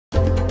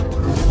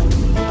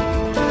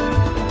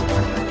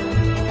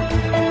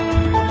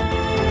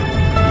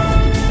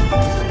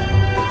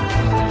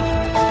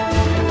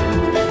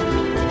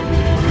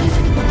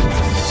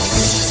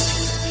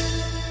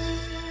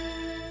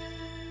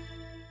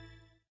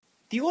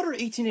The Order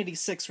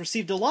 1886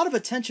 received a lot of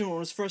attention when it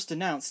was first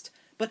announced,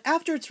 but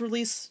after its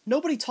release,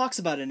 nobody talks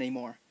about it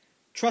anymore.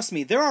 Trust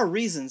me, there are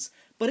reasons,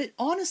 but it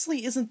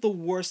honestly isn't the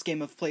worst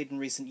game I've played in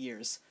recent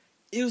years.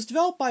 It was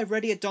developed by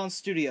Ready at Dawn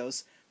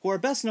Studios, who are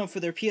best known for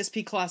their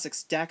PSP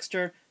classics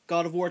Daxter,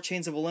 God of War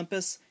Chains of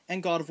Olympus,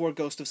 and God of War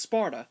Ghost of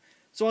Sparta,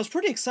 so I was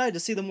pretty excited to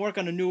see them work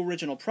on a new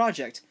original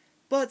project,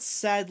 but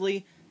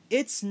sadly,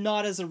 it's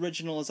not as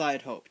original as I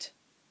had hoped.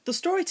 The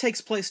story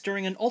takes place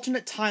during an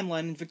alternate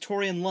timeline in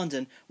Victorian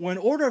London where an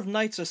order of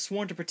knights are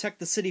sworn to protect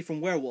the city from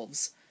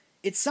werewolves.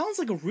 It sounds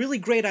like a really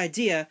great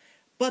idea,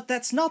 but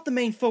that's not the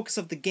main focus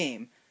of the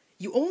game.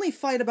 You only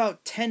fight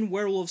about 10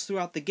 werewolves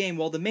throughout the game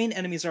while the main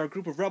enemies are a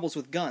group of rebels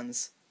with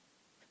guns.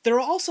 There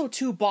are also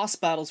 2 boss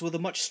battles with a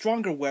much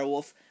stronger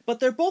werewolf, but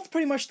they're both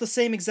pretty much the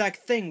same exact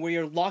thing where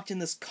you're locked in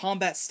this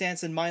combat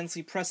stance and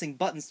mindlessly pressing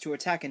buttons to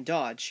attack and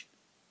dodge.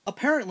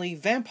 Apparently,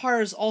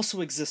 vampires also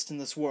exist in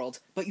this world,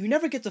 but you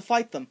never get to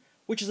fight them,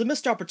 which is a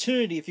missed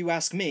opportunity if you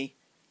ask me.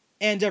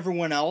 And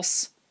everyone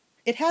else.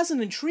 It has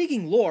an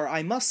intriguing lore,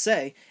 I must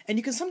say, and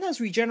you can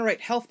sometimes regenerate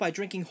health by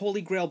drinking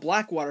Holy Grail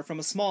Blackwater from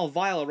a small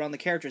vial around the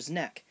character's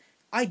neck.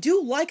 I do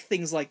like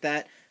things like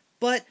that,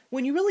 but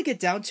when you really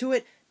get down to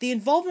it, the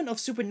involvement of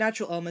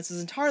supernatural elements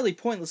is entirely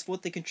pointless for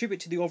what they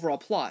contribute to the overall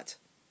plot.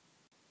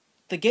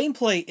 The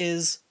gameplay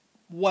is,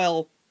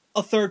 well,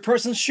 a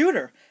third-person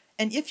shooter.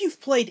 And if you've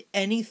played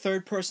any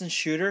third-person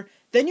shooter,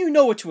 then you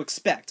know what to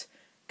expect.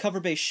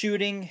 Cover-based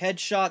shooting,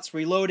 headshots,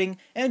 reloading,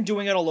 and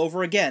doing it all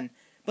over again.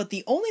 But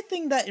the only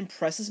thing that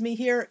impresses me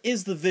here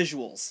is the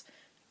visuals.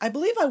 I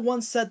believe I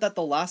once said that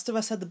The Last of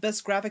Us had the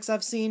best graphics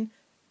I've seen.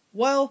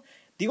 Well,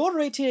 The Order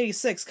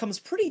 1886 comes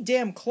pretty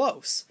damn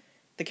close.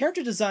 The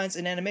character designs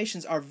and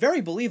animations are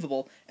very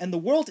believable, and the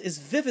world is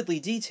vividly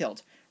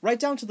detailed, right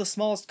down to the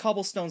smallest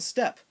cobblestone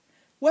step.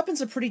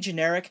 Weapons are pretty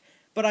generic,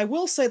 but I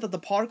will say that the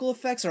particle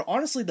effects are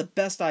honestly the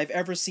best I've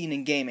ever seen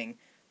in gaming.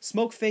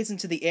 Smoke fades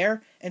into the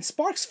air, and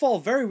sparks fall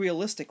very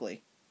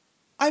realistically.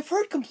 I've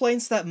heard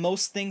complaints that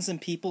most things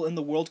and people in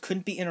the world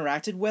couldn't be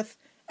interacted with.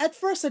 At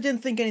first I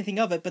didn't think anything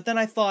of it, but then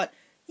I thought,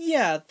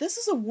 yeah, this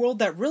is a world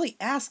that really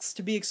asks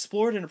to be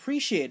explored and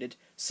appreciated,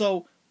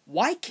 so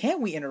why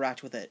can't we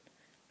interact with it?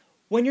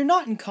 When you're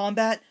not in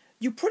combat,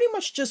 you pretty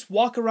much just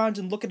walk around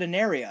and look at an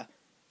area.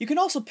 You can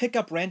also pick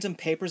up random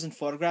papers and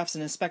photographs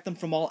and inspect them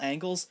from all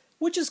angles,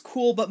 which is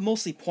cool but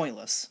mostly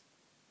pointless.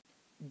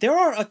 There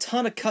are a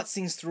ton of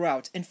cutscenes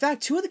throughout. In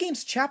fact, 2 of the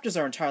game's chapters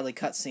are entirely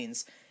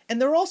cutscenes,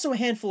 and there are also a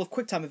handful of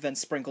QuickTime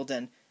events sprinkled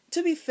in.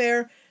 To be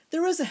fair,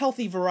 there is a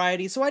healthy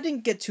variety, so I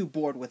didn't get too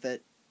bored with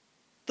it.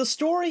 The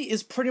story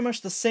is pretty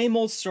much the same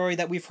old story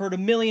that we've heard a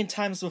million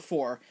times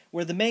before,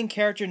 where the main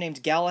character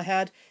named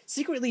Galahad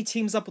secretly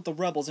teams up with the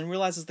rebels and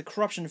realizes the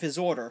corruption of his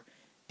order.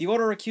 The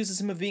order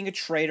accuses him of being a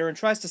traitor and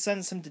tries to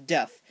sentence him to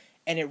death,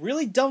 and it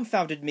really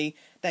dumbfounded me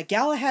that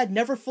Galahad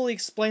never fully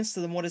explains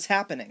to them what is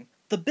happening.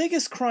 The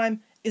biggest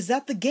crime is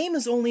that the game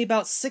is only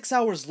about 6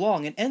 hours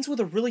long and ends with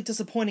a really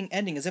disappointing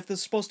ending as if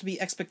there's supposed to be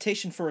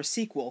expectation for a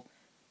sequel.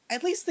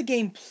 At least the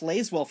game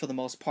plays well for the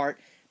most part.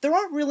 There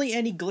aren't really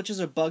any glitches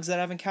or bugs that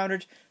I've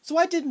encountered, so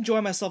I did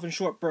enjoy myself in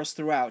short bursts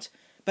throughout.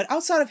 But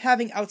outside of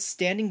having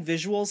outstanding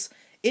visuals,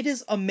 it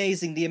is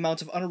amazing the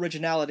amount of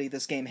unoriginality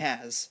this game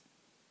has.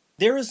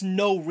 There is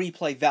no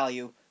replay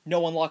value,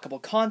 no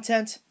unlockable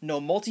content,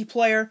 no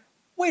multiplayer.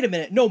 Wait a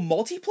minute, no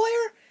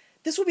multiplayer?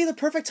 This would be the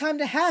perfect time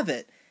to have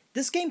it.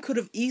 This game could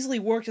have easily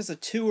worked as a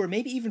 2 or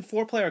maybe even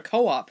 4-player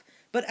co-op,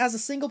 but as a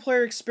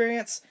single-player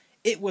experience,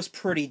 it was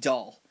pretty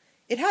dull.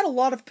 It had a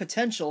lot of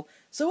potential,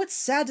 so it's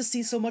sad to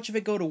see so much of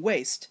it go to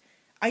waste.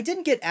 I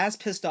didn't get as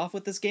pissed off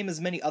with this game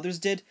as many others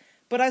did,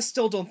 but I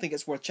still don't think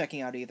it's worth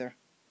checking out either.